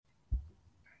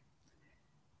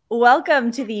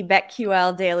Welcome to the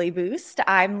BetQL Daily Boost.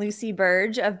 I'm Lucy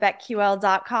Burge of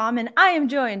BetQL.com, and I am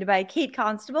joined by Kate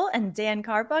Constable and Dan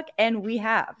Karpuk, and we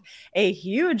have a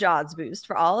huge odds boost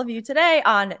for all of you today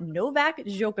on Novak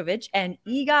Djokovic and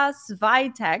Iga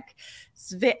Swiatek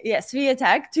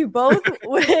to both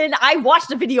win. I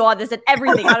watched a video on this and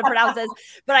everything, how to pronounce this,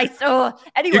 but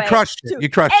anyway. You crushed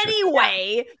it.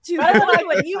 Anyway, to both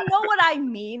win, you know what I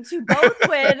mean, to both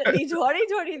win the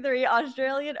 2023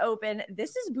 Australian Open.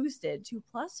 This is boosted to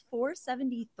plus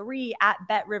 473 at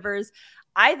Bet Rivers.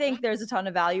 I think there's a ton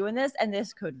of value in this, and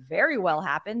this could very well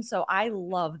happen. So I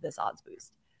love this odds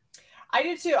boost. I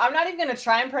do too. I'm not even going to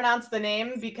try and pronounce the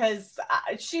name because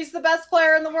she's the best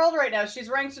player in the world right now. She's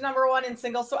ranked number 1 in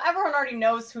singles, so everyone already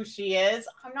knows who she is.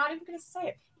 I'm not even going to say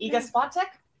it. Iga Swiatek,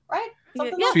 right?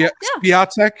 Swiatek?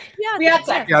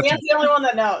 Swiatek. Dan's the only one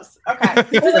that knows. Okay.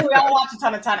 We all watch a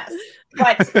ton of tennis.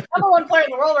 But number 1 player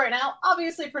in the world right now,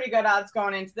 obviously pretty good odds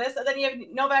going into this. And then you have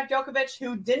Novak Djokovic,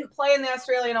 who didn't play in the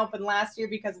Australian Open last year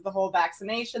because of the whole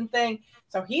vaccination thing.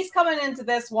 So he's coming into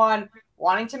this one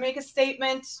wanting to make a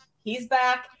statement. He's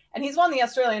back, and he's won the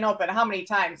Australian Open how many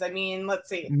times? I mean, let's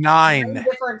see. 9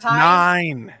 different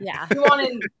times. 9. Yeah. He won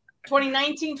in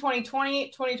 2019, 2020,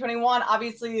 2021.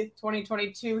 Obviously,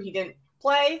 2022, he didn't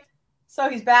play. So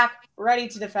he's back, ready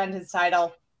to defend his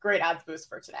title. Great odds boost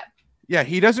for today. Yeah,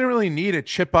 he doesn't really need a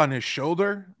chip on his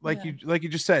shoulder. Like you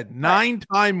just said,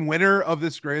 9-time winner of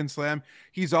this Grand Slam.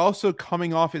 He's also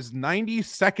coming off his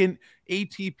 92nd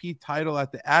ATP title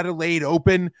at the Adelaide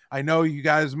Open. I know you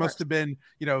guys must have been,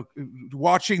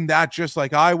 watching that just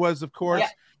like I was, of course. Yeah.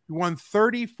 He won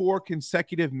 34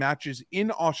 consecutive matches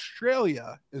in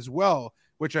Australia as well,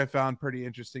 which I found pretty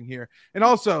interesting here. And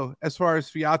also, as far as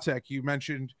Swiatek, you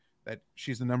mentioned that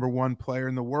she's the number 1 player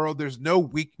in the world. There's no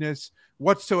weakness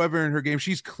whatsoever in her game.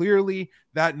 She's clearly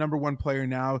that number 1 player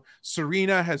now.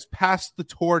 Serena has passed the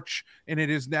torch, and it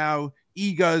is now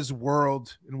Iga's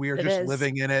world, and we are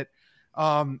living in it.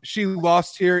 She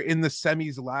lost here in the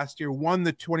semis last year, won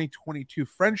the 2022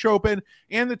 French Open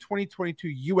and the 2022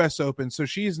 US Open. So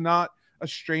she's not a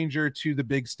stranger to the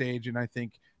big stage, and I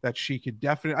think that she could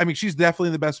she's definitely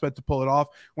the best bet to pull it off.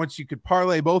 Once you could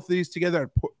parlay both of these together at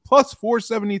plus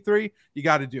 473, you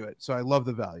got to do it. So I love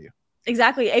the value.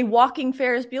 Exactly. A walking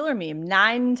Ferris Bueller meme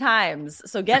 9 times.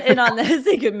 So get in on this.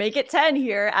 You can make it 10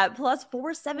 here at plus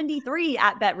 473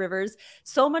 at Bet Rivers.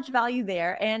 So much value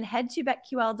there. And head to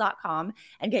BetQL.com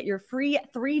and get your free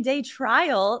 3-day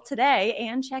trial today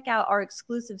and check out our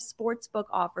exclusive sportsbook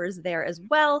offers there as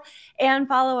well. And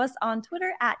follow us on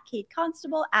Twitter at Kate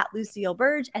Constable, at Lucille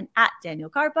Burge, and at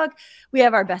Daniel Karpuk. We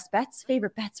have our best bets,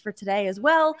 favorite bets for today as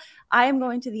well. I am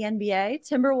going to the NBA.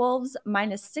 Timberwolves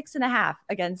minus 6.5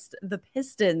 against the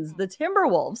Pistons. The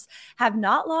Timberwolves have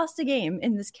not lost a game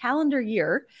in this calendar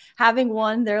year, having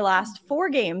won their last 4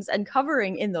 games and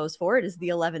covering in those 4. It is the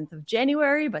 11th of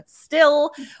January, but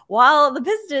still, while the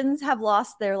Pistons have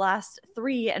lost their last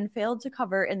 3 and failed to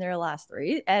cover in their last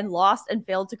 3 and lost and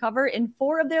failed to cover in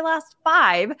 4 of their last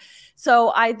 5.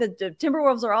 So the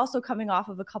Timberwolves are also coming off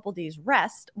of a couple days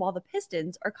rest, while the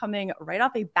Pistons are coming right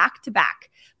off a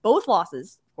back-to-back, both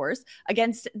losses, of course,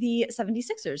 against the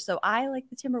 76ers. So I like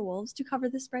the Timberwolves to cover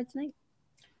this spread tonight.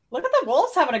 Look at the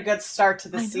Wolves having a good start to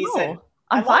the season.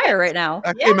 On fire right now.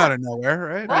 That came out of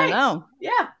nowhere, right? I know.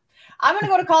 Yeah. I'm going to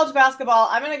go to college basketball.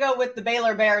 I'm going to go with the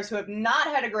Baylor Bears, who have not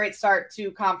had a great start to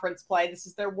conference play. This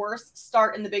is their worst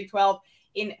start in the Big 12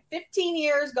 in 15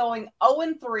 years, going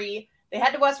 0-3. They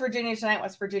head to West Virginia tonight.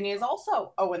 West Virginia is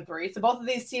also 0-3. So both of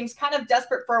these teams kind of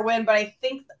desperate for a win, but I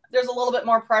think there's a little bit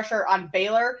more pressure on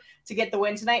Baylor to get the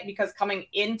win tonight because coming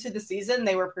into the season,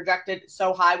 they were projected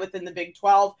so high within the Big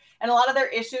 12. And a lot of their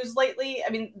issues lately,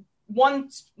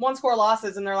 one score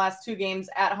losses in their last 2 games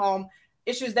at home.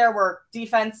 Issues there were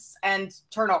defense and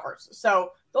turnovers.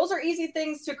 So those are easy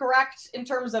things to correct in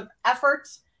terms of effort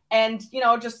and,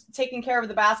 just taking care of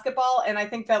the basketball. And I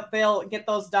think that they'll get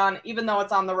those done, even though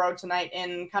it's on the road tonight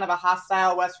in kind of a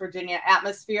hostile West Virginia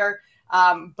atmosphere.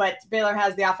 But Baylor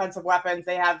has the offensive weapons.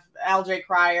 They have LJ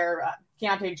Cryer,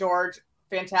 Keontae George,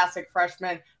 fantastic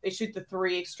freshman. They shoot the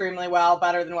 3 extremely well,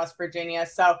 better than West Virginia.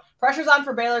 So pressure's on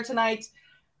for Baylor tonight.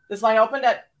 This line opened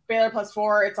at Baylor plus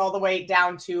 4. It's all the way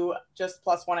down to just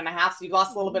plus 1.5. So you've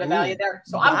lost a little bit of value there.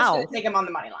 So I'm just going to take him on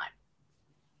the money line.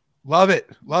 Love it.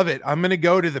 I'm going to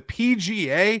go to the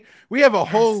PGA. We have a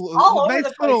whole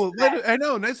nice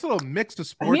little mix of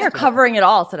sports. We are covering it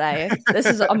all today. This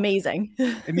is amazing.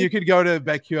 And you could go to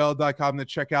BetQL.com to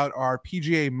check out our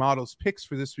PGA models picks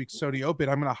for this week's Saudi Open.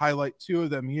 I'm going to highlight 2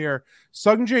 of them here.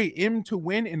 Sungjae Im to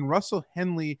win and Russell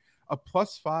Henley a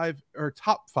 +5 or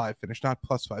top 5 finish, not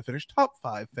 +5 finish, top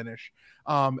 5 finish.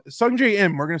 Sungjae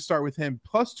Im, we're going to start with him,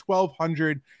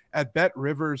 +1,200 at Bet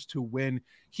Rivers to win.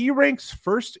 He ranks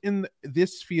first in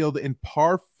this field in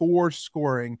par 4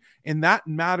 scoring, and that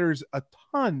matters a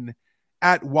ton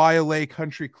at YLA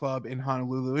Country Club in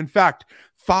Honolulu. In fact,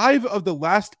 5 of the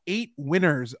last 8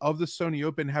 winners of the Sony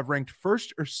Open have ranked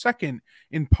first or second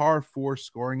in par 4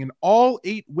 scoring, and all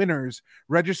 8 winners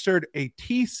registered a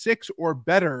T6 or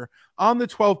better on the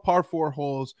 12 par 4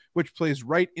 holes, which plays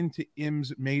right into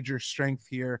Im's major strength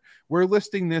here. We're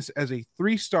listing this as a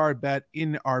 3-star bet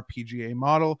in our PGA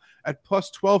model at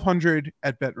 +1,200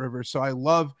 at Bet Rivers. So I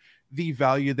love the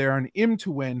value there on Im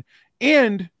to win.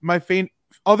 And my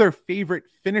other favorite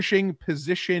finishing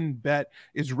position bet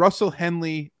is Russell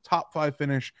Henley, top 5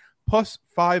 finish,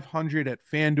 +500 at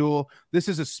FanDuel. This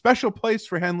is a special place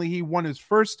for Henley. He won his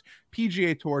first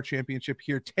PGA Tour championship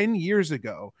here 10 years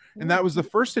ago, and that was the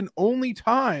first and only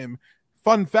time,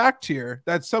 fun fact here,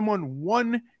 that someone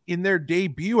won in their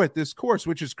debut at this course,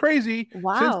 which is crazy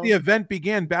since the event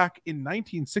began back in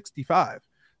 1965.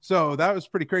 So that was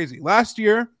pretty crazy. Last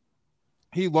year,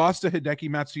 he lost to Hideki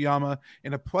Matsuyama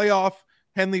in a playoff.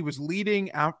 Henley was leading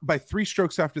by 3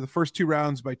 strokes after the first 2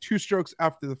 rounds, by 2 strokes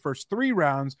after the first 3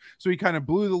 rounds. So he kind of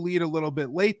blew the lead a little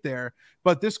bit late there.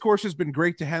 But this course has been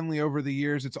great to Henley over the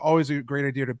years. It's always a great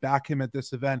idea to back him at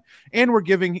this event. And we're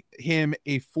giving him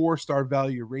a 4-star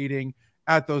value rating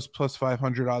at those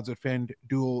 +500 odds at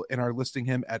FanDuel, and are listing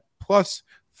him at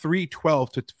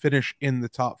 +312 to finish in the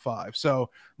top 5. So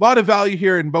a lot of value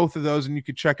here in both of those. And you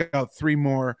can check out 3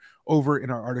 more over in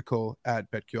our article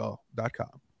at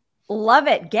betql.com. Love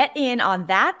it. Get in on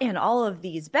that and all of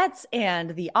these bets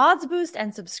and the odds boost,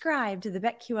 and subscribe to the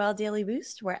BetQL Daily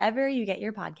Boost wherever you get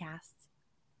your podcasts.